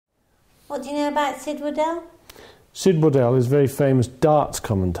What do you know about Sid Waddell? Sid Waddell is a very famous darts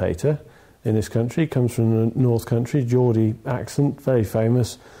commentator in this country. He comes from the North Country, Geordie accent, very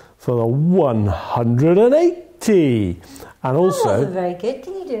famous for the 180. And also... That wasn't very good.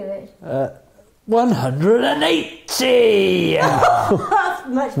 Can you do it? 180! That's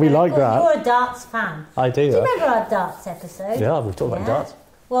much We better. like that. You're a darts fan. I do. Do you remember our darts episode? Yeah, we've talked about darts.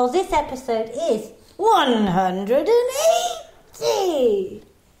 Well, this episode is 180.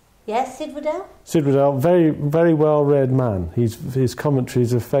 Yes, Sid Waddell? Sid Waddell, very, very well-read man. His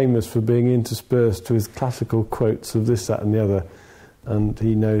commentaries are famous for being interspersed with classical quotes of this, that and the other. And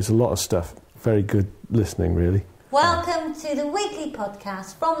he knows a lot of stuff. Very good listening, really. Welcome to the Wiggly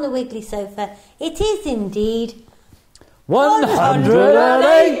Podcast from the Wiggly Sofa. It is indeed...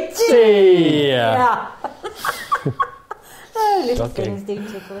 180! Yeah. Oh, little Shocking. things do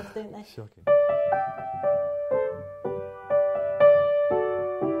tickle us, don't they? Shocking.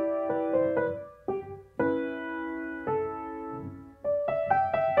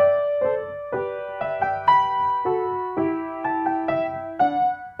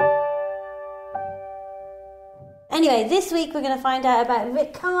 Anyway, this week we're going to find out about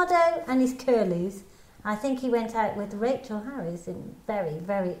Ricardo and his curlews. I think he went out with Rachel Harris in very,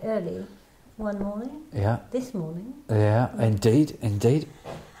 very early one morning. Yeah. This morning. Yeah, indeed.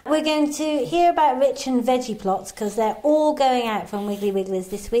 We're going to hear about rich and veggie plots because they're all going out from Wiggly Wigglers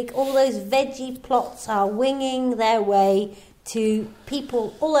this week. All those veggie plots are winging their way to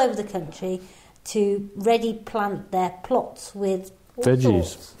people all over the country to ready plant their plots with all Veggies.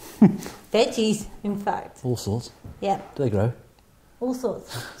 sorts. Veggies, in fact. All sorts. Yeah, Do they grow? all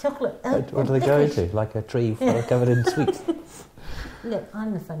sorts. Chocolate. What do they go into? Like a tree covered in sweets? Look,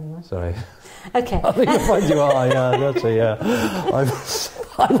 I'm the funny one. Sorry. Okay. I think I find you are, yeah, that's it, yeah.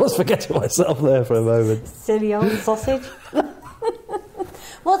 I was forgetting myself there for a moment. Silly old sausage.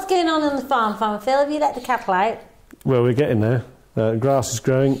 What's going on the farm, Farmer Phil? Have you let the cattle out? Well, we're getting there. Grass is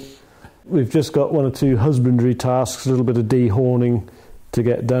growing. We've just got one or two husbandry tasks, a little bit of dehorning to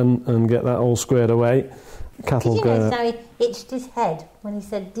get done and get that all squared away. Cattle Did you going notice up. how he itched his head when he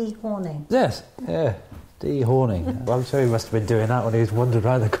said dehorning? Yes, yeah. Dehorning. Well, I'm sure he must have been doing that when he was wandering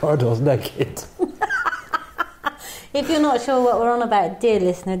around the corridors naked. If you're not sure what we're on about, dear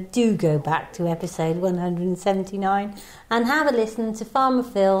listener, do go back to episode 179 and have a listen to Farmer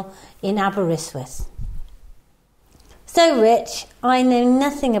Phil in Aberystwyth. So, Rich, I know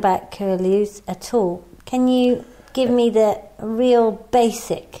nothing about curlews at all. Can you give me the real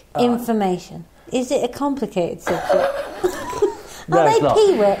basic information? Is it a complicated subject? No, Are it's they not.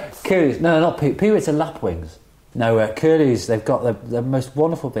 peewits? Curlews, no, not peewits are lapwings. No, curlews, they've got the most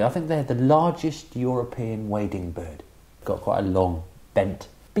wonderful thing. I think they're the largest European wading bird. Got quite a long, bent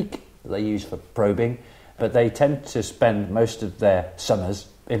beak that they use for probing, but they tend to spend most of their summers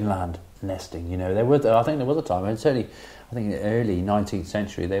inland nesting. You know, I think there was a time, and certainly, I think in the early 19th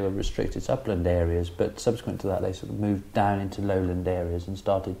century, they were restricted to upland areas, but subsequent to that, they sort of moved down into lowland areas and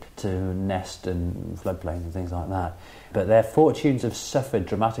started to nest in floodplains and things like that. But their fortunes have suffered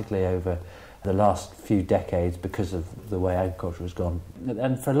dramatically over the last few decades because of the way agriculture has gone.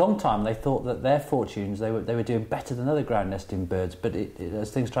 And for a long time, they thought that their fortunes, they were doing better than other ground nesting birds, but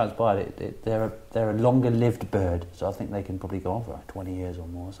as things transpired, they're a longer-lived bird, so I think they can probably go on for like 20 years or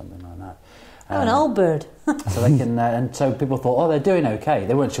more, something like that. An old bird. So they can, and so people thought, oh, they're doing okay.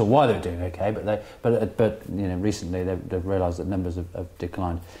 They weren't sure why they were doing okay, but you know, recently they've realised that numbers have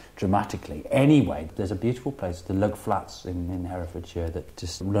declined dramatically. Anyway, there's a beautiful place, the Lug Flats in Herefordshire, that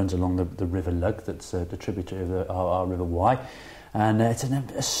just runs along the River Lug, that's the tributary of our River Wye, and it's an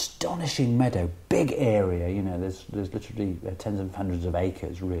astonishing meadow, big area. You know, there's literally tens of hundreds of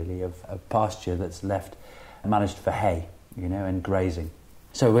acres really of pasture that's left managed for hay, you know, and grazing.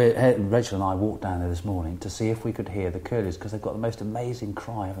 So Rachel and I walked down there this morning to see if we could hear the curlews, because they've got the most amazing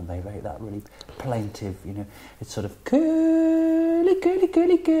cry, haven't they? That really plaintive, you know, it's sort of curly, curly,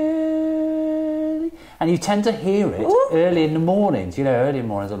 curly, curly. And you tend to hear it early in the mornings. You know, early in the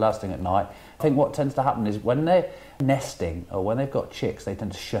mornings or last thing at night. I think what tends to happen is when they're nesting or when they've got chicks, they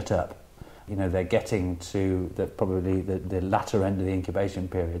tend to shut up. You know, they're getting to probably the latter end of the incubation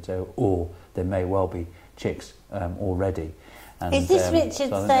period, or there may well be chicks already. And, is this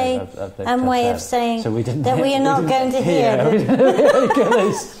Richard's way of saying that we are not going to hear the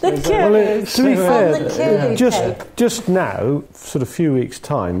curlews? To be fair, the just now, sort of a few weeks'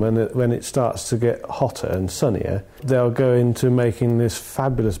 time, when it starts to get hotter and sunnier, they'll go into making this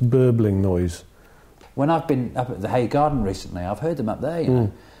fabulous burbling noise. When I've been up at the Hay Garden recently, I've heard them up there, you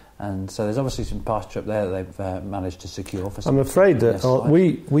know. And so there's obviously some pasture up there that they've managed to secure for. I'm afraid that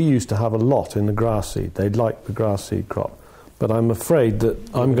we used to have a lot in the grass seed. They'd like the grass seed crop. But I'm afraid that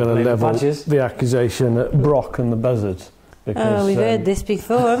I'm going to level the accusation at Brock and the buzzards. Because, we've heard this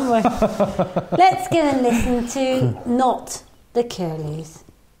before, haven't we? Let's go and listen to Not the Curlews.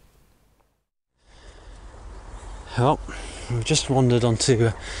 Well, we've just wandered onto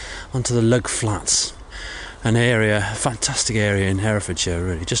the Lug Flats, a fantastic area in Herefordshire,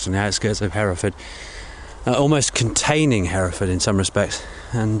 really, just on the outskirts of Hereford, almost containing Hereford in some respects.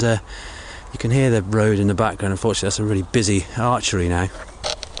 And you can hear the road in the background. Unfortunately, that's a really busy archery now.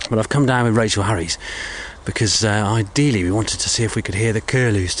 But I've come down with Rachel Harries because ideally we wanted to see if we could hear the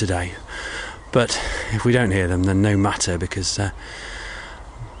curlews today. But if we don't hear them, then no matter, because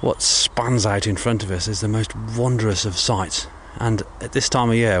what spans out in front of us is the most wondrous of sights. And at this time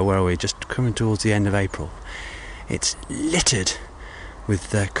of year, where are we? Just coming towards the end of April, it's littered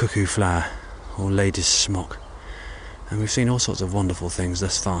with cuckoo flower or lady's smock. And we've seen all sorts of wonderful things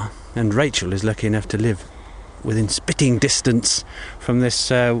thus far. And Rachel is lucky enough to live within spitting distance from this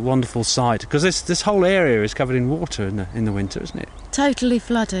wonderful site, because this whole area is covered in water in the winter, isn't it? Totally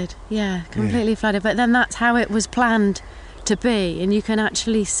flooded, completely flooded. But then that's how it was planned to be, and you can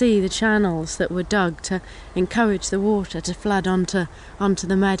actually see the channels that were dug to encourage the water to flood onto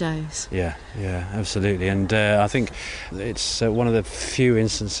the meadows. Yeah, absolutely. And I think it's one of the few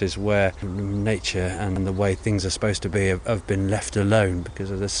instances where nature and the way things are supposed to be have been left alone,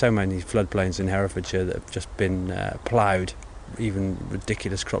 because there's so many floodplains in Herefordshire that have just been ploughed. Even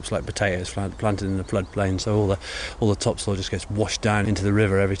ridiculous crops like potatoes planted in the floodplain, so all the topsoil just gets washed down into the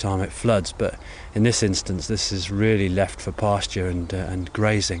river every time it floods. But in this instance, this is really left for pasture and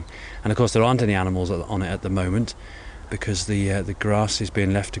grazing. And of course, there aren't any animals on it at the moment, because the grass is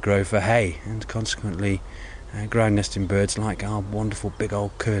being left to grow for hay, and consequently ground nesting birds like our wonderful big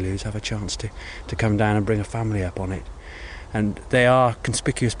old curlews have a chance to come down and bring a family up on it. And they are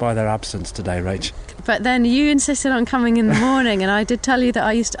conspicuous by their absence today, Rach. But then you insisted on coming in the morning, and I did tell you that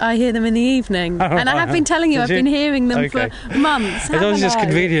I hear them in the evening. And I have been telling you I've been hearing them for months. It's always just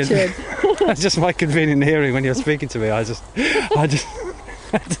convenient. It's just my convenient hearing when you're speaking to me. I just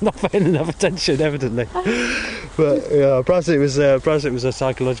not paying enough attention, evidently. But yeah, perhaps it was a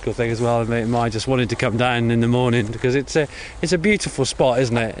psychological thing as well. I just wanted to come down in the morning because it's a beautiful spot,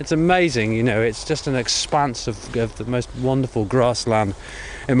 isn't it? It's amazing, you know. It's just an expanse of the most wonderful grassland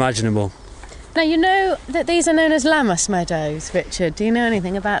imaginable. Now, you know that these are known as Lammas Meadows, Richard. Do you know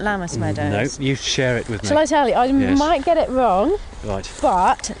anything about Lammas Meadows? No, you share it with me. Shall I tell you? I might get it wrong. Right.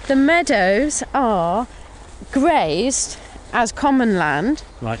 But the meadows are grazed as common land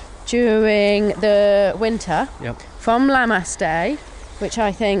during the winter from Lammas Day, which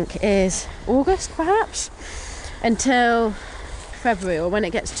I think is August perhaps, until February, or when it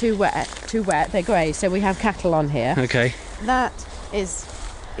gets too wet they graze. So we have cattle on here. Okay. That is,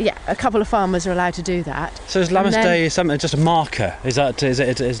 a couple of farmers are allowed to do that. So is Lammas Day something, just a marker? Is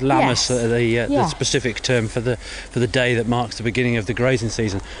Lammas the specific term for the day that marks the beginning of the grazing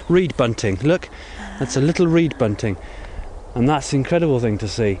season? Reed bunting. Look, that's a little reed bunting. And that's an incredible thing to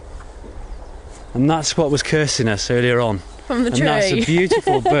see. And that's what was cursing us earlier on. From the tree. And that's a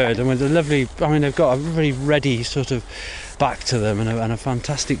beautiful bird. And with a lovely, they've got a really ready sort of back to them, and a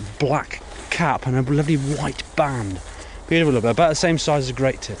fantastic black cap and a lovely white band. Beautiful, about the same size as a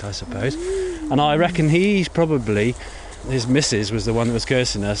great tit, I suppose. And I reckon his missus was the one that was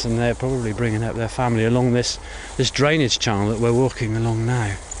cursing us, and they're probably bringing up their family along this drainage channel that we're walking along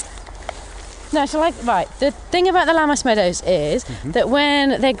now. No, the thing about the Lammas Meadows is that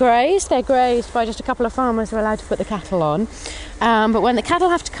when they're grazed by just a couple of farmers who are allowed to put the cattle on. But when the cattle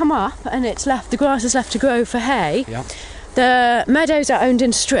have to come up and the grass is left to grow for hay, the meadows are owned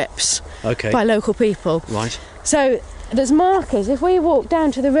in strips by local people. Right. So there's markers. If we walk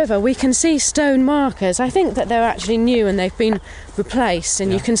down to the river, we can see stone markers. I think that they're actually new and they've been replaced,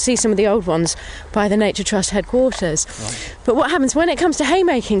 and you can see some of the old ones by the Nature Trust headquarters. Right. But what happens when it comes to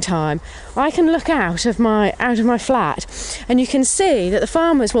haymaking time, I can look out of my flat, and you can see that the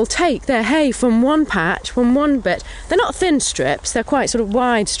farmers will take their hay from one patch, from one bit. They're not thin strips, they're quite sort of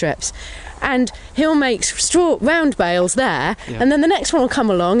wide strips. And he'll make straw round bales there, and then the next one will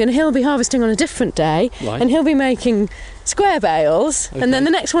come along and he'll be harvesting on a different day, and he'll be making square bales, and then the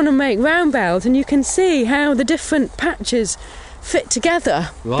next one will make round bales, and you can see how the different patches fit together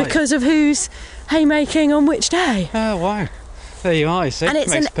because of who's haymaking on which day. Oh, wow. There you are, you see. And it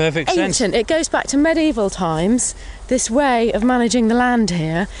makes perfect sense. It goes back to medieval times, this way of managing the land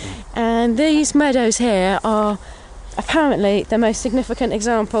here, and these meadows here are apparently the most significant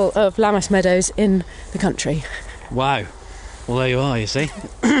example of Lammas Meadows in the country. Wow. Well, there you are, you see.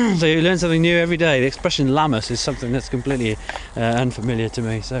 So you learn something new every day. The expression Lammas is something that's completely unfamiliar to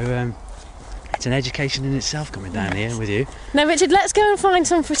me. So That's an education in itself coming down here with you. Now, Richard, let's go and find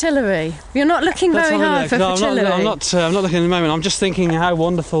some fritillary. You're not looking very hard for fritillary. I'm not looking at the moment. I'm just thinking how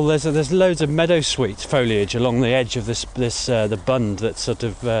wonderful. There's loads of meadowsweet foliage along the edge of the bund that sort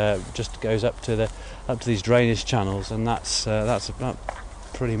of just goes up to these drainage channels, and that's about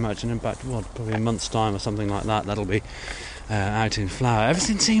pretty much in about probably a month's time or something like that. That'll be out in flower.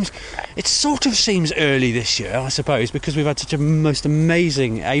 Everything seems early this year, I suppose, because we've had such a most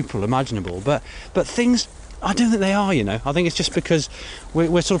amazing April imaginable. But things, I don't think they are. I think it's just because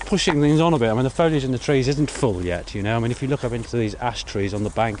we're sort of pushing things on a bit. I mean, the foliage in the trees isn't full yet. I mean, if you look up into these ash trees on the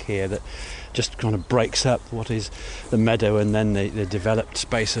bank here, that just kind of breaks up what is the meadow and then the developed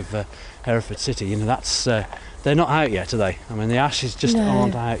space of Hereford City. That's. They're not out yet, are they? I mean, the ashes just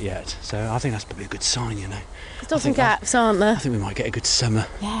aren't out yet. So I think that's probably a good sign, There's still some gaps, aren't there? I think we might get a good summer.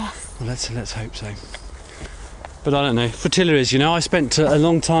 Yes. Well, let's hope so. But I don't know. Fritillaries, I spent a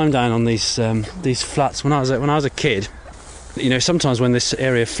long time down on these flats when I was a kid. Sometimes when this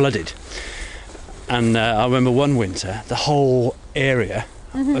area flooded, and I remember one winter, the whole area,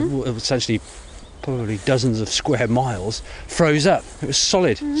 essentially probably dozens of square miles, froze up. It was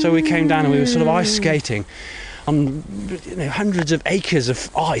solid. So we came down and we were sort of ice skating on hundreds of acres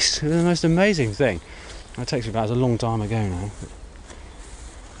of ice. It was the most amazing thing. It takes me back, it was a long time ago now.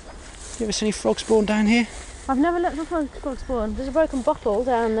 You ever seen any frog spawn down here? I've never looked for frog spawn. There's a broken bottle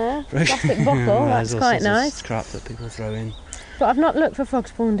down there. Plastic bottle, that's quite nice. Crap that people throw in. But I've not looked for frog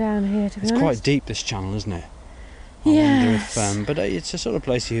spawn down here, to be honest. It's quite deep, this channel, isn't it? I wonder if, but it's a sort of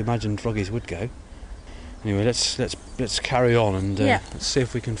place you imagine froggies would go. Anyway, let's carry on and let's see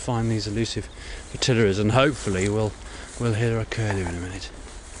if we can find these elusive fritillaries, and hopefully we'll hear a curlew in a minute.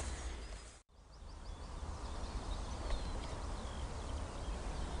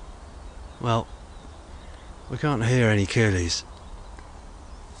 Well, we can't hear any curlews,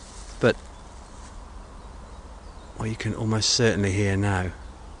 but what you can almost certainly hear now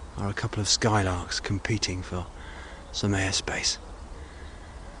are a couple of skylarks competing for some airspace.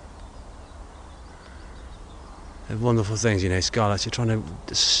 They're wonderful things, skylarks. You're trying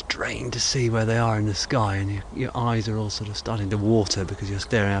to strain to see where they are in the sky, and your eyes are all sort of starting to water because you're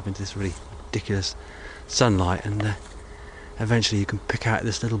staring up into this really ridiculous sunlight, and eventually you can pick out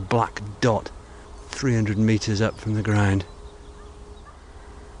this little black dot 300 metres up from the ground.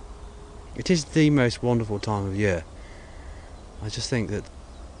 It is the most wonderful time of year. I just think that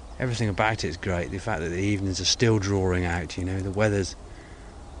everything about it is great. The fact that the evenings are still drawing out, the weather's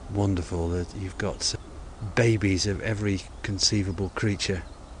wonderful, that you've got babies of every conceivable creature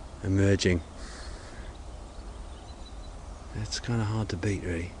emerging. It's kind of hard to beat,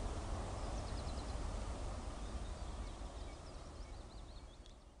 really.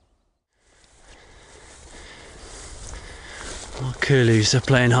 Well, curlews are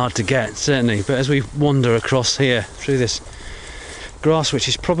playing hard to get, certainly, but as we wander across here through this grass, which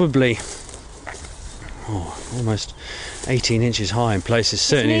is probably almost 18 inches high in places,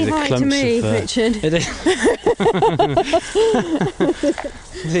 certainly the clumps to me, of Richard. It is.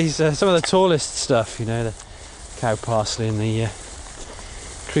 These some of the tallest stuff, the cow parsley and the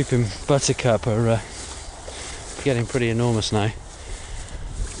creeping buttercup are getting pretty enormous now.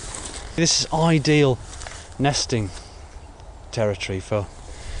 This is ideal nesting territory for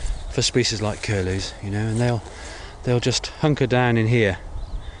species like curlews, and they'll just hunker down in here.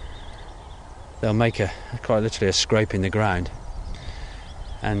 They'll make quite literally a scrape in the ground,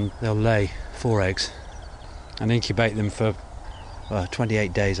 and they'll lay 4 eggs and incubate them for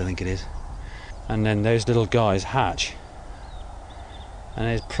 28 days, I think it is, and then those little guys hatch, and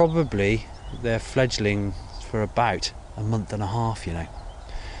it's probably their fledglings for about a month and a half,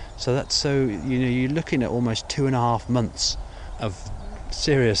 so you're looking at almost 2.5 months of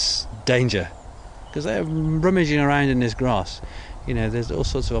serious danger, because they're rummaging around in this grass. There's all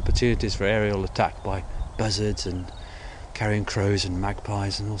sorts of opportunities for aerial attack by buzzards and carrion crows and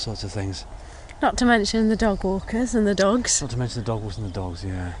magpies and all sorts of things. Not to mention the dog walkers and the dogs. Not to mention the dog walkers and the dogs,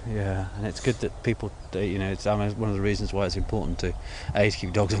 yeah. And it's good that people, it's one of the reasons why it's important to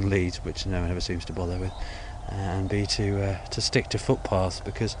keep dogs on leads, which no one ever seems to bother with, and B, to stick to footpaths,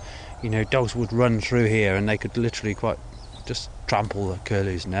 because dogs would run through here and they could literally quite just trample the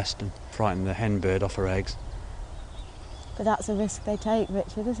curlew's nest and frighten the hen bird off her eggs. But that's a risk they take,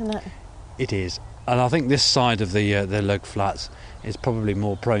 Richard, isn't it? It is, and I think this side of the lug flats is probably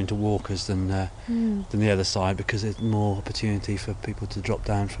more prone to walkers than the other side, because there's more opportunity for people to drop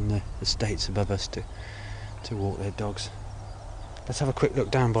down from the estates above us to walk their dogs. Let's have a quick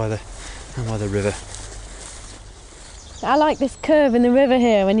look down by the river. I like this curve in the river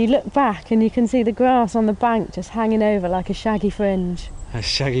here when you look back and you can see the grass on the bank just hanging over like a shaggy fringe. A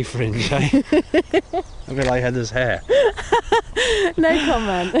shaggy fringe, eh? A bit like Heather's hair. No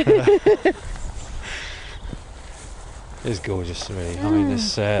comment. It's gorgeous, really. I mean,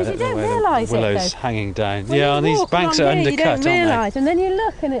 this you don't the way realise the willows it, though. hanging down. When yeah, you and these walk banks are along here, undercut, you don't aren't they? realise, and then you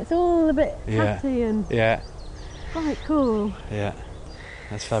look and it's all a bit hatty and Yeah, quite cool. yeah.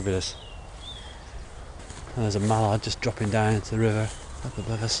 That's fabulous. And there's a mallard just dropping down into the river up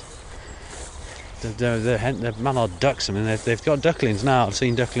above us. The mallard ducks, I mean, they've got ducklings now. I've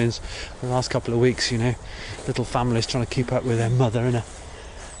seen ducklings for the last couple of weeks, you know. Little families trying to keep up with their mother in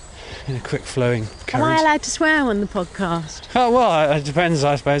a quick flowing current. Am I allowed to swear on the podcast? Oh, well, it depends,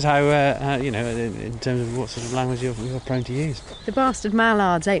 I suppose, how, you know, in terms of what sort of language you're prone to use. The bastard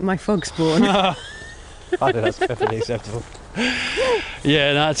mallards ate my frog spawn. I think that's perfectly acceptable.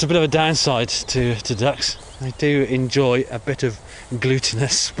 Yeah, no, it's a bit of a downside to ducks. They do enjoy a bit of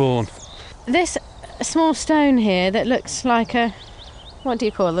glutinous spawn. This small stone here that looks like a, what do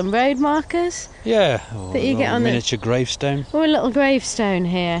you call them, road markers? Yeah, That you get on the- miniature gravestone. Or a little gravestone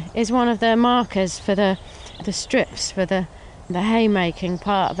here is one of the markers for the strips for the haymaking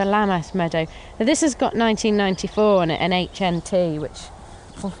part of the Lammas meadow. Now, this has got 1994 on it, an HNT, which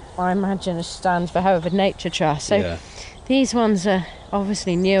I imagine stands for Hereford Nature Trust. So Yeah. these ones are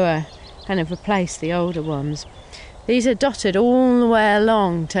obviously newer, kind of replaced the older ones. These are dotted all the way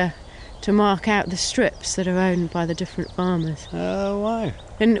along to mark out the strips that are owned by the different farmers. Oh, wow.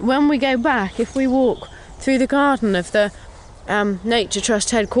 And when we go back, if we walk through the garden of the Nature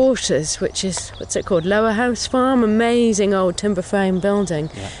Trust headquarters, which is, what's it called, Lower House Farm, amazing old timber frame building,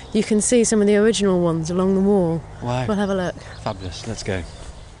 Yeah. you can see some of the original ones along the wall. Wow. We'll have a look. Fabulous. Let's go.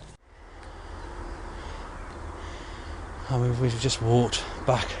 I mean, we've just walked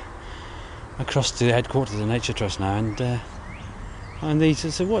back across to the headquarters of the Nature Trust now, and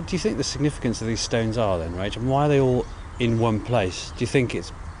these. So, what do you think the significance of these stones are then, Rach? And why are they all in one place? Do you think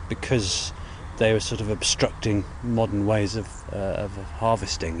it's because they were sort of obstructing modern ways of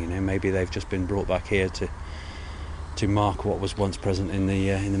harvesting? You know, maybe they've just been brought back here to mark what was once present in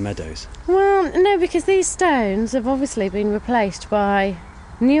the meadows. Well, no, because these stones have obviously been replaced by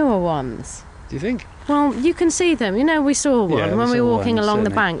newer ones. Do you think? Well, you can see them. You know, we saw one Yeah, we when we saw were walking one, along the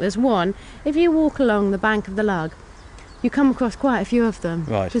certainly. bank. There's one. If you walk along the bank of the Lug, you come across quite a few of them.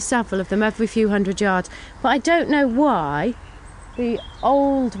 Right. There's several of them every few hundred yards. But I don't know why the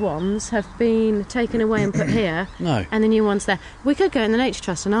old ones have been taken away and put here, No. and the new ones there. We could go in the Nature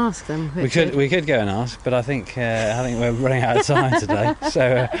Trust and ask them. We could go and ask, but I think we're running out of time today,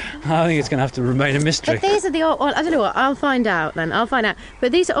 so I think it's going to have to remain a mystery. But these are the old. Well, I don't know what. I'll find out then. I'll find out.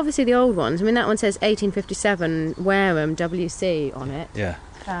 But these are obviously the old ones. I mean, that one says 1857 Wareham WC on it. Yeah.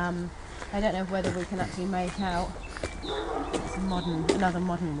 I don't know whether we can actually make out. It's another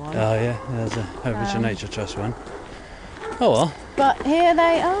modern one. Oh yeah, there's a Herefordshire Nature Trust one. Oh well. But here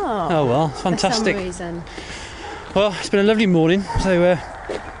they are. Oh well, fantastic. For some reason. Well, it's been a lovely morning, so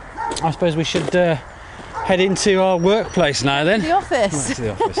I suppose we should head into our workplace now then. The office. Right, to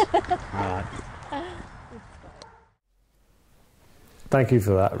the office. Right. Thank you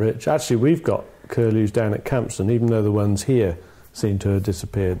for that, Rich. Actually, we've got curlews down at Campston, even though the ones here seem to have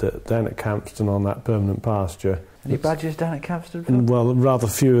disappeared. Down at Campston on that permanent pasture. Any badgers down at Campston? Well, rather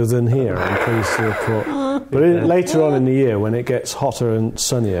fewer than here, I'm pleased to report. But later on in the year, when it gets hotter and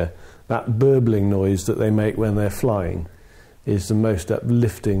sunnier, that burbling noise that they make when they're flying is the most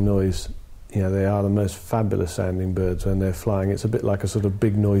uplifting noise. You know, they are the most fabulous sounding birds when they're flying. It's a bit like a sort of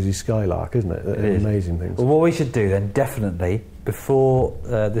big noisy skylark, isn't it? They're amazing things. Well, what we should do then, definitely, before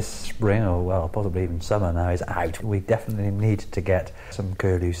this spring, or well, possibly even summer now is out, we definitely need to get some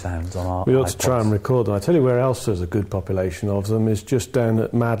curlew sounds on our We ought to iPods. try and record them. I tell you where else there's a good population of them is just down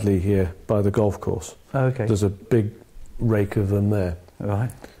at Madley here by the golf course. Oh, okay. There's a big rake of them there.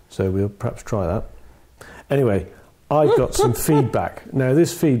 Right. So we'll perhaps try that. Anyway, I've got some feedback. Now,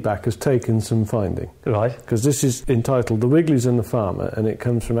 this feedback has taken some finding. Right. Because this is entitled The Wigglies and the Farmer, and it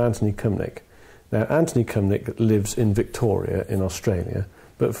comes from Anthony Cumnick. Now, Anthony Cumnick lives in Victoria in Australia,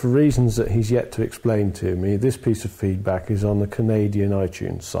 but for reasons that he's yet to explain to me, this piece of feedback is on the Canadian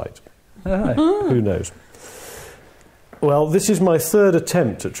iTunes site. Right. Who knows? Well, this is my third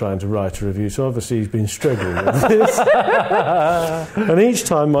attempt at trying to write a review, so obviously he's been struggling with this. And each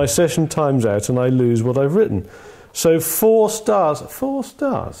time my session times out and I lose what I've written. So 4 stars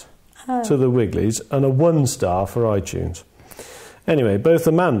to the Wigglies and a 1 star for iTunes. Anyway, both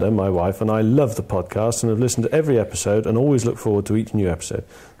Amanda, my wife, and I love the podcast and have listened to every episode and always look forward to each new episode.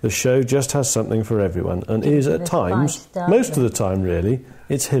 The show just has something for everyone and is at times, most of the time really,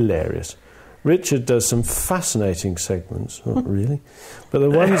 it's hilarious. Richard does some fascinating segments, not really, but the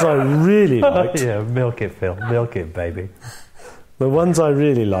ones I really liked... Yeah, milk it, Phil. Milk it, baby. The ones I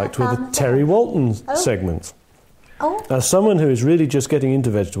really liked were the Terry Walton segments. Oh. As someone who is really just getting into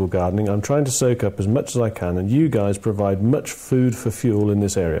vegetable gardening, I'm trying to soak up as much as I can, and you guys provide much food for fuel in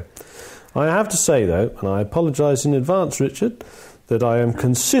this area. I have to say, though, and I apologise in advance, Richard, that I am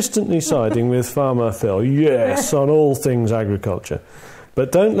consistently siding with Farmer Phil, yes, on all things agriculture.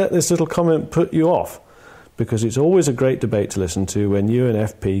 But don't let this little comment put you off, because it's always a great debate to listen to when you and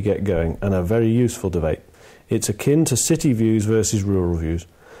FP get going, and a very useful debate. It's akin to city views versus rural views.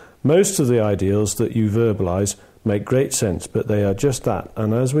 Most of the ideals that you verbalise make great sense, but they are just that,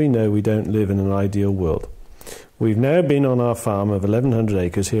 and as we know, we don't live in an ideal world. We've now been on our farm of 1,100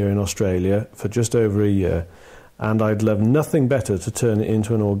 acres here in Australia for just over a year, and I'd love nothing better to turn it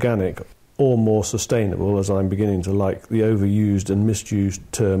into an organic or more sustainable, as I'm beginning to like the overused and misused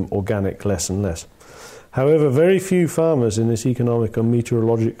term organic less and less. However, very few farmers in this economic and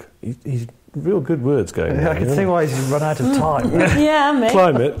meteorologic... He's real good words going on. I can see why he's run out of time. Yeah, mate.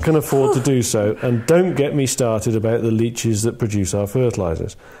 Climate can afford to do so, and don't get me started about the leaches that produce our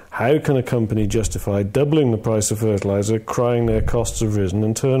fertilisers. How can a company justify doubling the price of fertiliser, crying their costs have risen,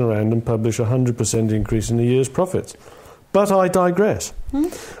 and turn around and publish a 100% increase in a year's profits? But I digress.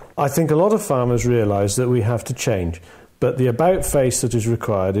 I think a lot of farmers realise that we have to change, but the about face that is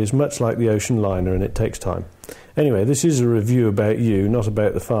required is much like the ocean liner, and it takes time. Anyway, this is a review about you, not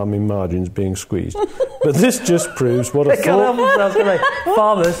about the farming margins being squeezed. But this just proves what a They can't help themselves, do they?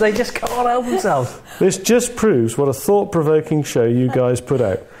 Farmers, they just can't help themselves. This just proves what a thought-provoking show you guys put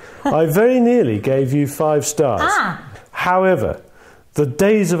out. I very nearly gave you 5 stars. However, the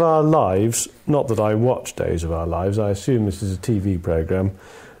Days of Our Lives, not that I watch Days of Our Lives, I assume this is a TV programme,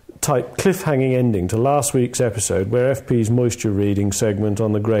 type cliffhanging ending to last week's episode where FP's moisture reading segment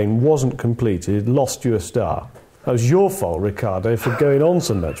on the grain wasn't completed, lost you a star. That was your fault, Ricardo, for going on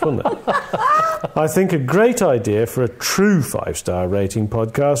so much, wasn't it? I think a great idea for a true 5-star rating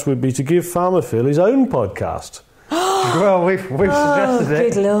podcast would be to give Farmer Phil his own podcast. Well, we've suggested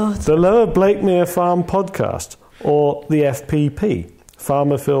it. Good Lord. The Lower Blakemere Farm Podcast, or the FPP.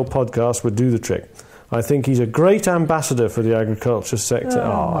 Farmer Phil Podcast would do the trick. I think he's a great ambassador for the agriculture sector.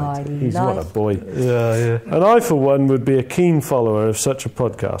 He's what a boy. Yeah. And I, for one, would be a keen follower of such a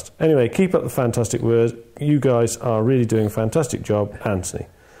podcast. Anyway, keep up the fantastic work. You guys are really doing a fantastic job, Anthony.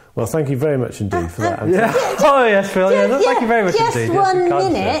 Well, thank you very much indeed for that, Anthony. Yeah. Oh, yes, Phil. Thank you very much just indeed. Just 1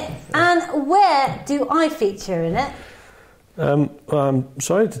 minute, and where do I feature in it? I'm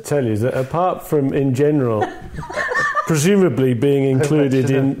sorry to tell you that apart from, in general, presumably being included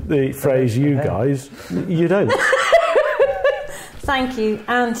in the phrase you guys, you don't. Thank you,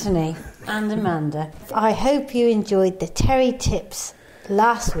 Anthony and Amanda. I hope you enjoyed the Terry tips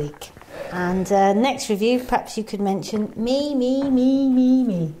last week. And next review, perhaps you could mention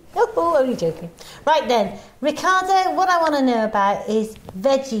me. Oh, only joking. Right then, Ricardo, what I want to know about is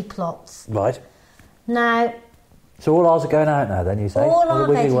veggie plots. Right. Now... So all ours are going out now, then, you say? All our the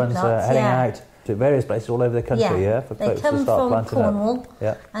wiggly veggie ones plots, are heading yeah. out to various places all over the country, for they folks come to start from planting Cornwall,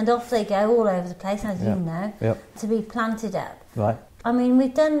 up. and off they go all over the place, as you know, to be planted up. Right. I mean,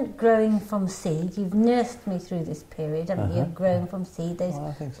 we've done growing from seed. You've nursed me through this period, haven't you? Growing from seed, those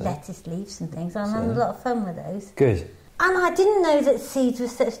lettuce leaves and things. I'm having a lot of fun with those. Good. And I didn't know that seeds were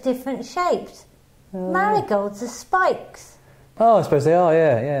such different shapes. Marigolds are spikes. Oh, I suppose they are,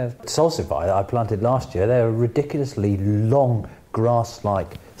 yeah. Salsify that I planted last year, they're a ridiculously long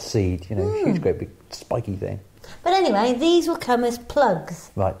grass-like seed, huge, great big spiky thing. But anyway, these will come as plugs.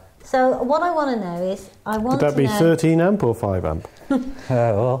 Right. So what I want to know is, Would that be 13 amp or 5 amp?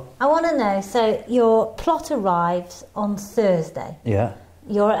 Well. I want to know, so your plot arrives on Thursday. Yeah.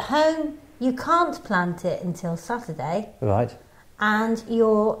 You're at home, you can't plant it until Saturday. Right. And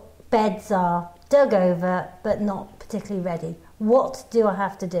your beds are dug over but not particularly ready. What do I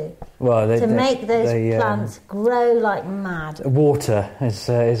have to do to make those plants grow like mad? Water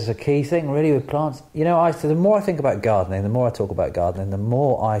is a key thing, really, with plants. The more I think about gardening, the more I talk about gardening, the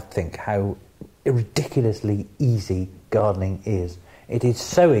more I think how ridiculously easy gardening is. It is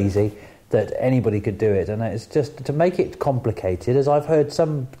so easy that anybody could do it, and it's just to make it complicated, as I've heard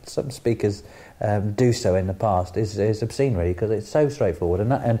some speakers do so in the past, is obscene, really, because it's so straightforward.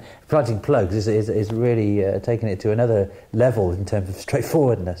 And planting plugs is really taking it to another level in terms of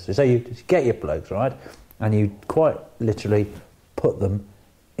straightforwardness. So you get your plugs, right, and you quite literally put them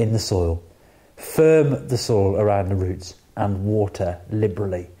in the soil, firm the soil around the roots, and water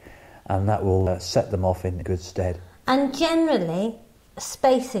liberally, and that will set them off in good stead. And generally,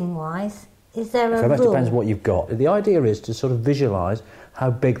 spacing-wise, Is there a Very much rule? depends what you've got. The idea is to sort of visualise how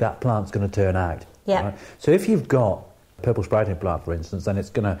big that plant's going to turn out. Yeah. Right? So if you've got a purple sprouting plant, for instance, then it's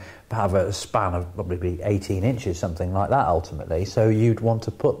going to have a span of probably 18 inches, something like that, ultimately. So you'd want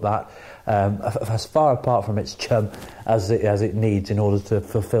to put that as far apart from its chum as it needs in order to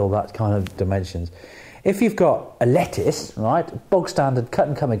fulfil that kind of dimensions. If you've got a lettuce, right, bog standard cut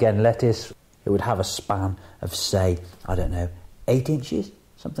and come again lettuce, it would have a span of, say, 8 inches.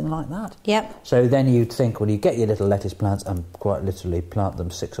 Something like that. Yep. So then you'd think, well, you get your little lettuce plants and quite literally plant them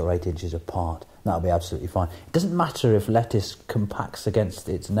 6 or 8 inches apart. That'll be absolutely fine. It doesn't matter if lettuce compacts against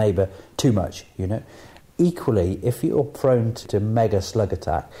its neighbour too much, Equally, if you're prone to mega slug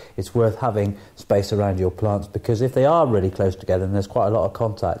attack, it's worth having space around your plants, because if they are really close together and there's quite a lot of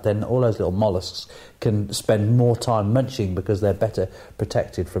contact, then all those little molluscs can spend more time munching because they're better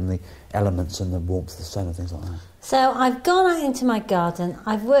protected from the elements and the warmth of the sun and things like that. So I've gone out into my garden,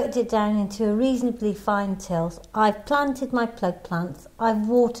 I've worked it down into a reasonably fine tilth, I've planted my plug plants, I've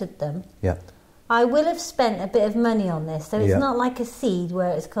watered them. Yeah. I will have spent a bit of money on this, so it's Yeah. not like a seed where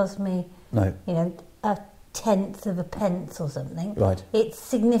it's cost me, No. a tenth of a pence or something. Right. It's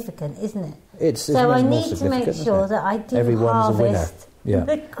significant, isn't it? It's So I more need to make significant, isn't sure it? that I do Everyone's a winner. harvest Yeah.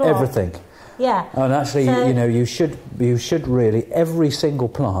 the crop. Everything. Yeah. And actually, So- you should really, every single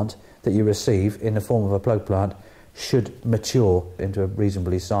plant that you receive in the form of a plug plant should mature into a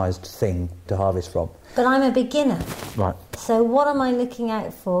reasonably sized thing to harvest from. But I'm a beginner. Right. So what am I looking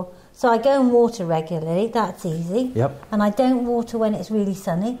out for? So I go and water regularly, that's easy. Yep. And I don't water when it's really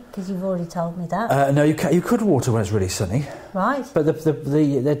sunny, because you've already told me that. No, you could water when it's really sunny, Right. but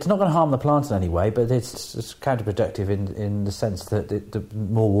it's not going to harm the plant in any way, but it's counterproductive in the sense that the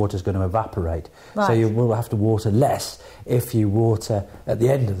more water is going to evaporate. So Right. you will have to water less if you water at the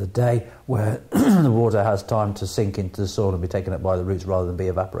end of the day, where the water has time to sink into the soil and be taken up by the roots rather than be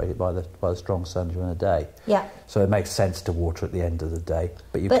evaporated by the strong sun during the day. Yeah. So it makes sense to water at the end of the day,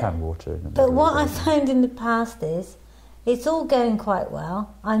 but you can water in the middle But of what the I day. found in the past is, it's all going quite well.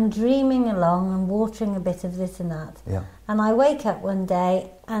 I'm dreaming along and watering a bit of this and that. Yeah. And I wake up one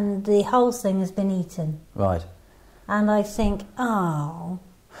day and the whole thing has been eaten. Right. And I think, oh,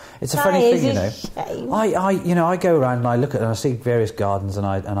 It's a that funny is thing, a shame. I go around and I look at and I see various gardens and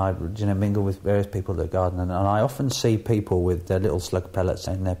I mingle with various people that garden and I often see people with their little slug pellets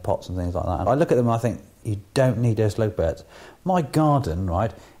in their pots and things like that. And I look at them and I think, you don't need those slug pellets. My garden,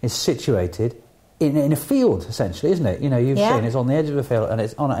 right, is situated in a field, essentially, isn't it? You've Yeah. seen it's on the edge of a field and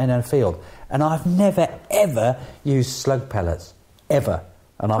it's in a field. And I've never, ever used slug pellets. Ever.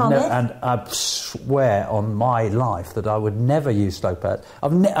 And I swear on my life that I would never use slug pellets.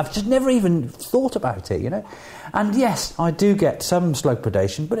 I've just never even thought about it, And yes, I do get some slug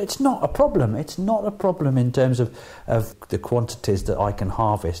predation, but it's not a problem. It's not a problem in terms of the quantities that I can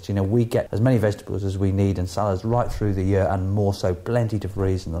harvest. We get as many vegetables as we need and salads right through the year, and more so, plenty to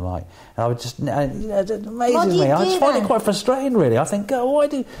freeze and the like. And I would just, it amazes me. I just find it quite frustrating, really. I think, why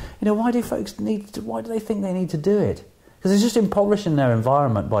do folks why do they think they need to do it? Because it's just impoverishing their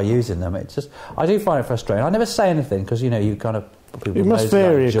environment by using them. It's just, I do find it frustrating. I never say anything because, you kind of... It must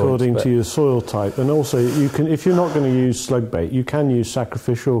vary according to your soil type, and also you can, if you're not going to use slug bait, you can use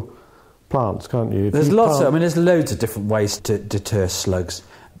sacrificial plants, can't you? There's loads of different ways to deter slugs.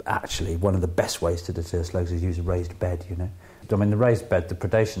 Actually, one of the best ways to deter slugs is use a raised bed, The raised bed, the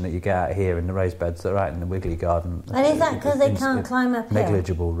predation that you get out here in the raised beds that are out in the Wiggly garden... And is that because they can't climb uphill?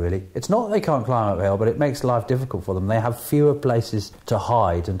 Negligible, really. It's not that they can't climb uphill, but it makes life difficult for them. They have fewer places to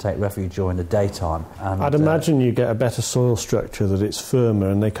hide and take refuge during the daytime. And, I'd imagine you get a better soil structure, that it's firmer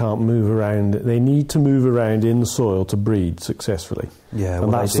and they can't move around. They need to move around in the soil to breed successfully. Yeah,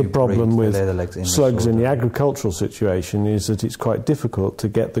 and that's the problem with slugs in the soil, agricultural situation, is that it's quite difficult to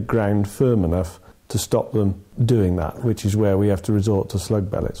get the ground firm enough to stop them doing that, which is where we have to resort to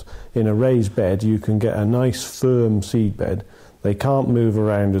slug pellets. In a raised bed, you can get a nice firm seed bed. They can't move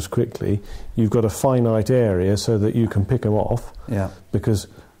around as quickly. You've got a finite area so that you can pick them off, because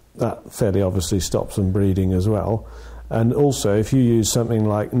that fairly obviously stops them breeding as well. And also, if you use something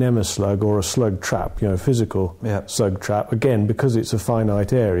like nemeslug or a slug trap, physical slug trap, again, because it's a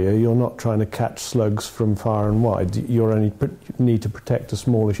finite area, you're not trying to catch slugs from far and wide. You only need to protect a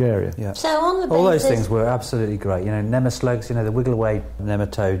smallish area. Yeah. So on the basis... All those things were absolutely great. Nemaslugs, the wiggle away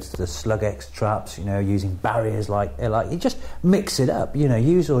nematodes, the slug X traps, using barriers like you just mix it up.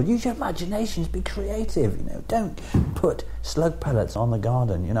 Use your imagination, be creative. Don't put slug pellets on the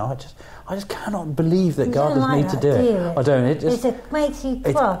garden. I just cannot believe that gardeners need to do it. I don't. It makes you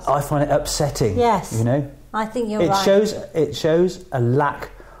cross. I find it upsetting. Yes. I think you're right. It shows a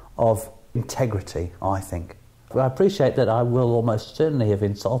lack of integrity, I think. I appreciate that I will almost certainly have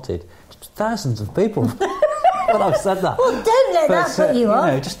insulted thousands of people when I've said that. Well, don't let that put you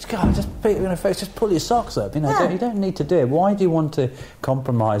off. Just pull your socks up. You don't need to do it. Why do you want to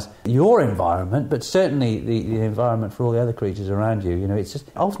compromise your environment, but certainly the environment for all the other creatures around you? It's just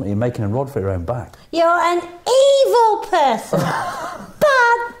ultimately you're making a rod for your own back. You're an evil person.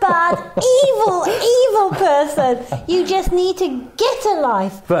 Bad, evil person. You just need to get a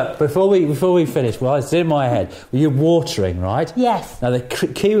life. But before we finish, well, it's in my head. You're watering, right? Yes. Now, the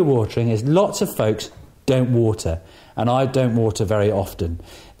key with watering is lots of folks don't water, and I don't water very often.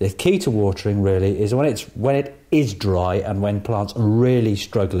 The key to watering really is when it is dry and when plants are really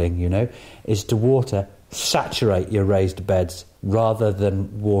struggling, is to water, saturate your raised beds rather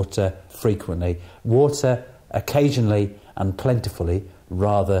than water frequently. Water occasionally and plentifully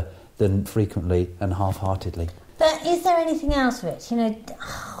rather than frequently and half-heartedly. But is there anything else, Rich?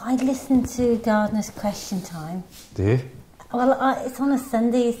 I listen to Gardener's Question Time. Do you? Well, it's on a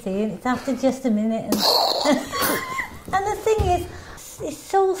Sunday, you see, and it's after just a minute. And, and the thing is,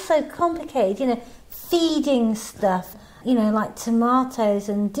 it's all so complicated, feeding stuff, like tomatoes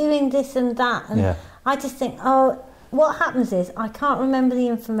and doing this and that. And I just think, what happens is I can't remember the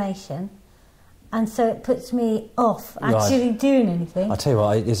information. And so it puts me off actually doing anything. I'll tell you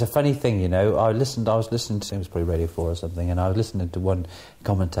what, it's a funny thing, I was listening to, it was probably Radio 4 or something, and I was listening to one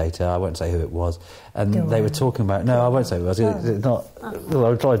commentator, I won't say who it was, and they were talking about, no, I won't say who it was, it's not,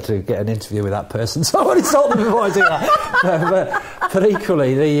 well, I tried to get an interview with that person, so I already told them before I do that. But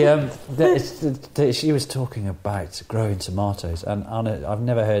equally, she was talking about growing tomatoes, and I've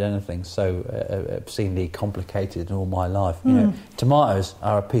never heard anything so obscenely complicated in all my life. Tomatoes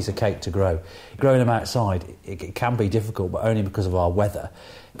are a piece of cake to grow. Growing them outside, it can be difficult, but only because of our weather.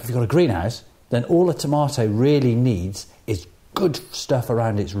 But if you've got a greenhouse, then all a tomato really needs is good stuff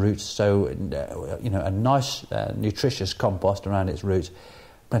around its roots. So, a nice, nutritious compost around its roots,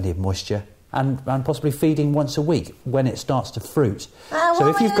 plenty of moisture, and possibly feeding once a week when it starts to fruit. So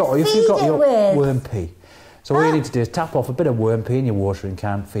if you've got your worm pea. So all you need to do is tap off a bit of worm pea in your watering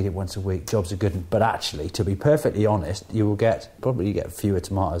can, feed it once a week, jobs are good. But actually, to be perfectly honest, you will probably get fewer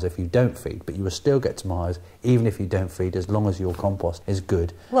tomatoes if you don't feed, but you will still get tomatoes even if you don't feed, as long as your compost is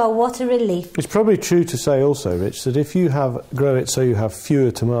good. Well, what a relief. It's probably true to say also, Rich, that if you grow it so you have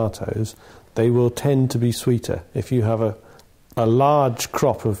fewer tomatoes, they will tend to be sweeter. If you have a large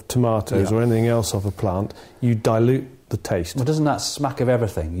crop of tomatoes or anything else off a plant, you dilute the taste. Well, doesn't that smack of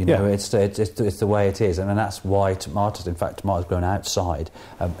everything? It's the way it is, and that's why tomatoes grown outside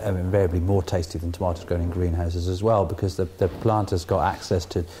are invariably more tasty than tomatoes grown in greenhouses as well, because the plant has got access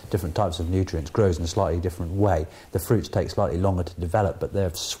to different types of nutrients, grows in a slightly different way. The fruits take slightly longer to develop, but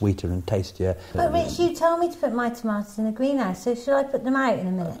they're sweeter and tastier. But Rich, you told me to put my tomatoes in the greenhouse, so should I put them out in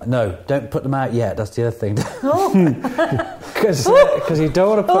a minute? No, don't put them out yet. That's the other thing. Because you don't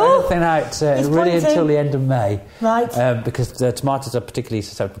want to put anything out really until the end of May. Right. Because the tomatoes are particularly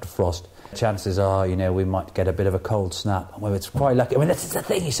susceptible to frost. Chances are, we might get a bit of a cold snap. Well, it's quite lucky. I mean, that's the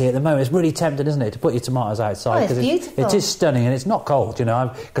thing you see at the moment. It's really tempting, isn't it, to put your tomatoes outside? It's beautiful. It is stunning, and it's not cold,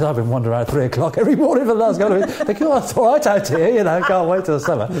 because I've been wandering around at 3 o'clock every morning for the last couple of weeks, thinking, it's all right out here, can't wait till the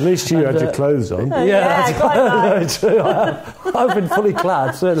summer. At least you had your clothes on. That's quite true. I've been fully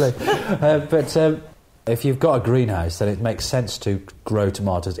clad, certainly. But if you've got a greenhouse, then it makes sense to grow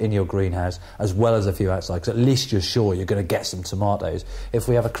tomatoes in your greenhouse as well as a few outside, because at least you're sure you're going to get some tomatoes. If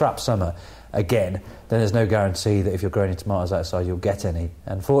we have a crap summer again, then there's no guarantee that if you're growing your tomatoes outside you'll get any.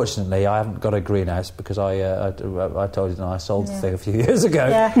 Unfortunately, I haven't got a greenhouse because I told you I sold the thing a few years ago.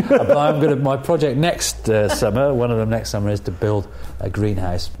 Yeah. But my project next summer, one of them next summer, is to build a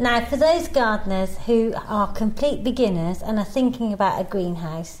greenhouse. Now, for those gardeners who are complete beginners and are thinking about a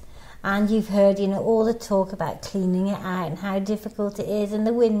greenhouse, and you've heard, all the talk about cleaning it out and how difficult it is, and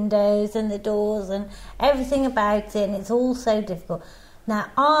the windows and the doors and everything about it, and it's all so difficult. Now,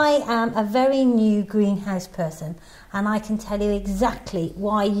 I am a very new greenhouse person, and I can tell you exactly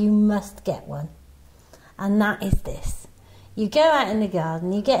why you must get one. And that is this. You go out in the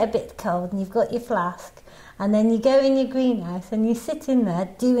garden, you get a bit cold, and you've got your flask, and then you go in your greenhouse and you sit in there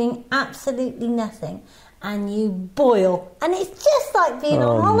doing absolutely nothing, and you boil, and it's just like being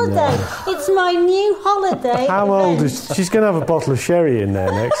on holiday. No. It's my new holiday. How old is she's going to have a bottle of sherry in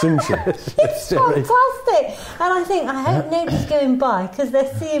there next, isn't she? It's fantastic, and I hope nobody's going by because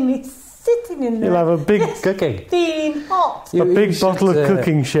they're seeing me sitting in there. You'll have a big cooking. Being hot. a big bottle of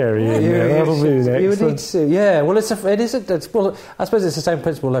cooking sherry in there. That'll be You would need excellent. to, yeah. Well, well, I suppose it's the same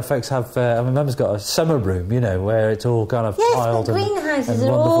principle that folks have. I mean, Mum's got a summer room, where it's all kind of Yes, tiled but and greenhouses and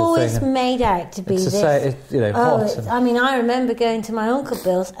are wonderful always thing. made out to be It's this. hot. I remember going to my Uncle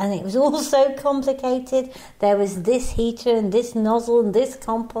Bill's and it was all so complicated. There was this heater and this nozzle and this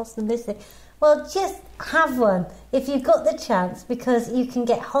compost and this thing. Well, just have one if you've got the chance, because you can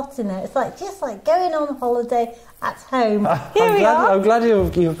get hot in there. It's just like going on holiday at home. I'm glad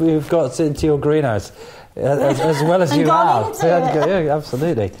you've got into your greenhouse as well as And you gone have. into it. Yeah,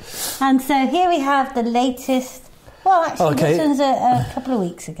 absolutely. And so here we have the latest. Well, actually, Okay. this one's a couple of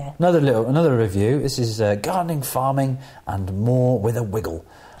weeks ago. Another review. This is gardening, farming, and more with a wiggle.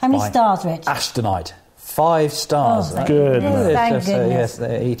 How many by stars, Rich? Ashtonite. 5 stars. Oh, thank Good. goodness. Thank Yes,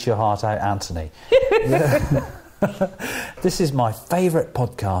 goodness. eat your heart out, Anthony. This is my favourite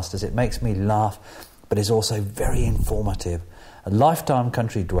podcast as it makes me laugh, but is also very informative. A lifetime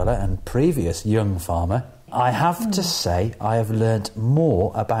country dweller and previous young farmer, I have to say I have learnt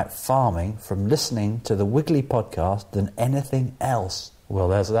more about farming from listening to the Wiggly Podcast than anything else. Well,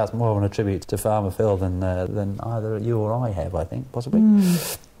 that's more of a tribute to Farmer Phil than either you or I have, I think, possibly.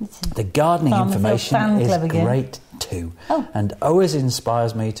 The gardening Farmer Phil information fan is club again. great too, Oh. and always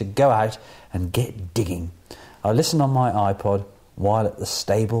inspires me to go out and get digging. I listen on my iPod while at the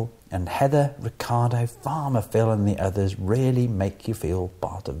stable, and Heather, Ricardo, Farmer Phil and the others really make you feel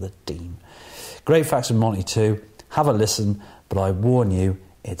part of the team. Great facts from Monty too. Have a listen, but I warn you,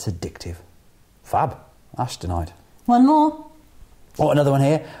 it's addictive. Fab. Ashtonite. One more. Oh, another one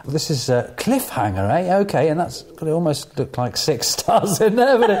here. This is a cliffhanger, eh? Okay, and that's got to almost look like 6 stars in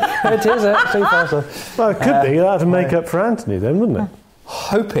there, but it is actually possible. Well, it could be. That'd make up for Anthony then, wouldn't it?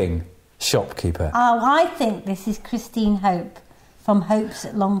 Hoping shopkeeper. Oh, I think this is Christine Hope from Hope's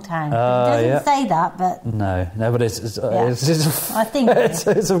at Longtown. It doesn't yeah. say that, but No, but it's I think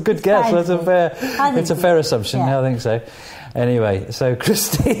it's a good guess. sounds That's good. I think it's a fair assumption. yeah. I think so. Anyway, so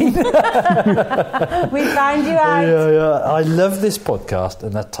Christine, we found you out. yeah. I love this podcast,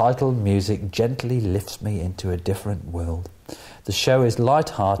 and the title music gently lifts me into a different world. The show is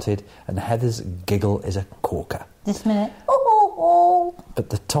light-hearted, and Heather's giggle is a corker. This minute. Oh. But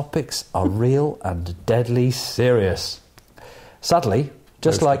the topics are real and deadly serious. Sadly,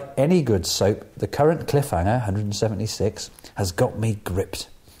 just like any good soap, the current cliffhanger, 176, has got me gripped.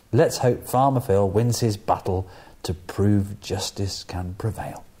 Let's hope Farmer Phil wins his battle to prove justice can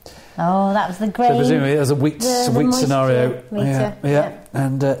prevail. Oh, that was the great. So presumably there's a wheat moisture scenario. meter. Yeah.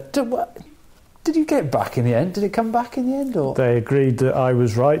 And did you get back in the end? Did it come back in the end? Or? They agreed that I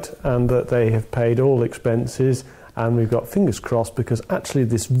was right and that they have paid all expenses, and we've got fingers crossed because actually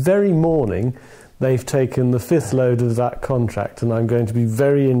this very morning they've taken the 5th load of that contract, and I'm going to be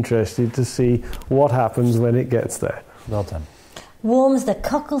very interested to see what happens when it gets there. Well done. Warms the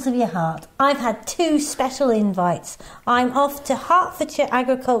cockles of your heart. I've had 2 special invites. I'm off to Hertfordshire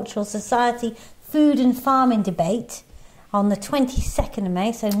Agricultural Society Food and Farming Debate on the 22nd of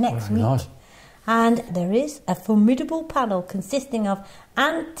May, so next Very week. nice. And there is a formidable panel consisting of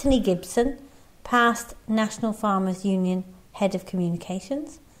Anthony Gibson, past National Farmers Union Head of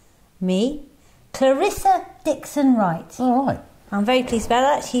Communications, me, Clarissa Dixon-Wright. All right. I'm very pleased about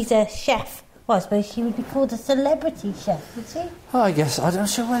that. She's a chef. Well, I suppose she would be called a celebrity chef, would she? Well, I guess I'm not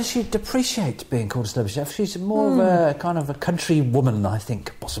sure whether she'd appreciate being called a celebrity chef. She's more of a kind of a country woman, I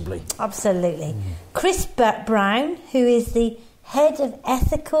think, possibly. Absolutely. Chris Brown, who is the Head of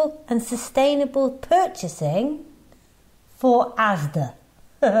Ethical and Sustainable Purchasing for ASDA.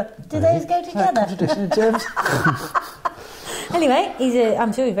 Do those go together? Contradiction in terms. Anyway,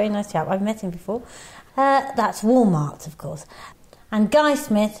 I'm sure he's a very nice chap. I've met him before. That's Walmart, of course. And Guy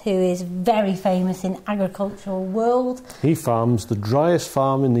Smith, who is very famous in agricultural world. He farms the driest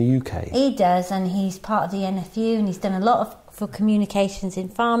farm in the UK. He does, and he's part of the NFU, and he's done a lot for communications in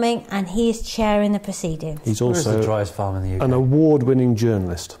farming, and he is chairing the proceedings. He's Where's the also driest farm in the UK? an award-winning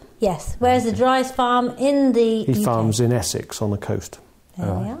journalist. Yes, where's the driest farm in the He UK? farms in Essex on the coast.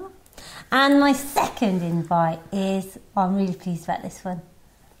 There we are. And my second invite is, I'm really pleased about this one.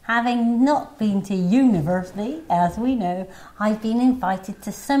 Having not been to university, as we know, I've been invited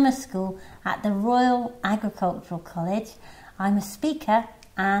to summer school at the Royal Agricultural College. I'm a speaker,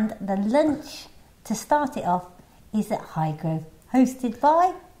 and the lunch, to start it off, is at Highgrove, hosted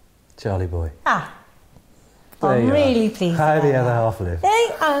by... Charlie boy. I'm There you really are. pleased How about the other that. half live?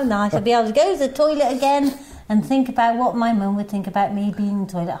 Hey, oh, nice. I'll be able to go to the toilet again and think about what my mum would think about me being in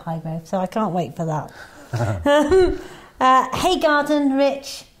the toilet at Highgrove. So I can't wait for that. Hey Garden,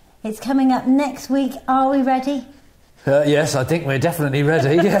 Rich, it's coming up next week. Are we ready? Yes, I think we're definitely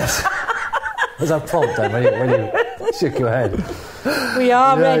ready, yes. Was that prompt then when you shook your head? We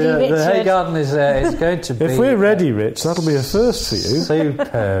are ready, Richard. The Hay Garden is going to be... If we're ready, Rich, that'll be a first for you.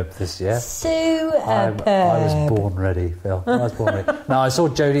 Superb this year. Superb. I was born ready, Phil. I was born ready. Now, I saw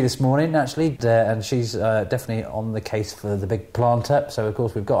Jodie this morning, actually, and she's definitely on the case for the big plant up. So, of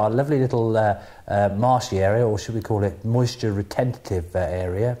course, we've got our lovely little marshy area, or should we call it moisture retentive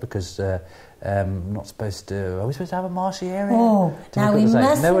area, because... not supposed to... Are we supposed to have a marshy area? Oh, now we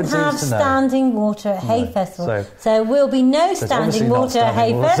mustn't have standing water at Hay Festival. So we'll be no standing water at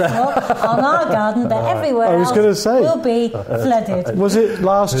Hay Festival on our garden, but everywhere else will be flooded. Was it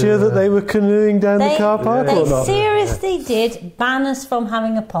last year that they were canoeing down the car park or not? They seriously did ban us from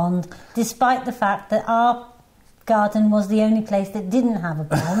having a pond, despite the fact that our garden was the only place that didn't have a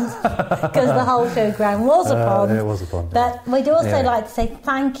pond, because the whole showground was a pond. It was a pond. But we'd also like to say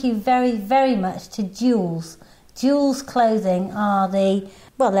thank you very, very much to Jules. Jules Clothing are they're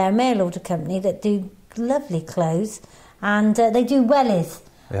a mail order company that do lovely clothes, and they do wellies.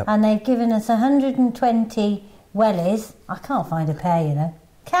 Yep. And they've given us 120 wellies. I can't find a pair, you know.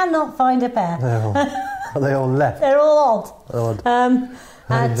 Cannot find a pair. They all left. They're all odd.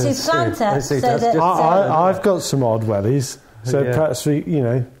 To plant up so that... I've got some odd wellies, so perhaps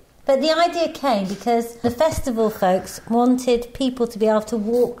But the idea came because the festival folks wanted people to be able to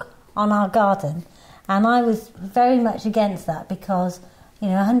walk on our garden, and I was very much against that because,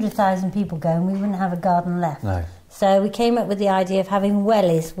 100,000 people go and we wouldn't have a garden left. No. So we came up with the idea of having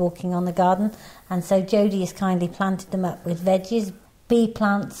wellies walking on the garden, and so Jodie has kindly planted them up with veggies, bee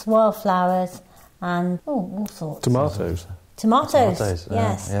plants, wildflowers, and all sorts. Tomatoes,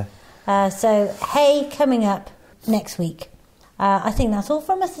 yes. So hay coming up next week. I think that's all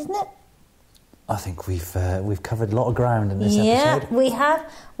from us, isn't it? I think we've covered a lot of ground in this episode. Yeah, we have.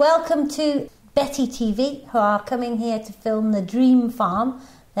 Welcome to Betty TV, who are coming here to film the Dream Farm.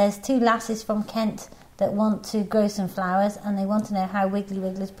 There's 2 lasses from Kent that want to grow some flowers, and they want to know how Wiggly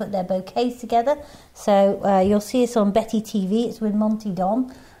Wigglers put their bouquets together. So you'll see us on Betty TV. It's with Monty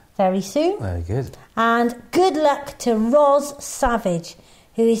Don very soon. Very good. And good luck to Ros Savage,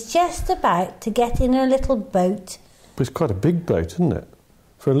 who is just about to get in her little boat. It's quite a big boat, isn't it?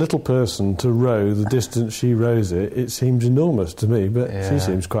 For a little person to row the distance she rows it seems enormous to me, but she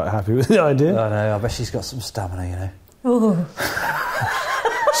seems quite happy with the idea. I know, I bet she's got some stamina, Ooh.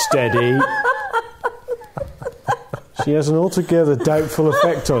 Steady. She has an altogether doubtful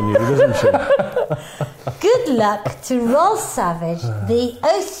effect on you, doesn't she? Good luck to Ros Savage, the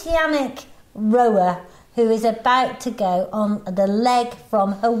oceanic rower who is about to go on the leg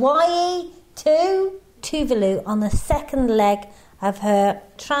from Hawaii to Tuvalu on the second leg of her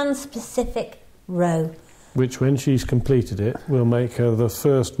Trans-Pacific row. Which, when she's completed it, will make her the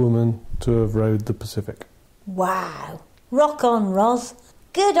first woman to have rowed the Pacific. Wow. Rock on, Ros.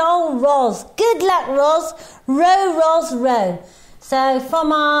 Good old Ros. Good luck, Ros. Row, Ros, row. So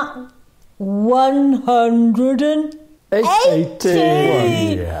from our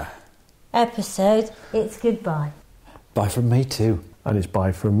 180 episode, it's goodbye. Bye from me too. And it's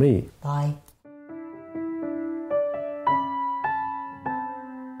bye from me. Bye.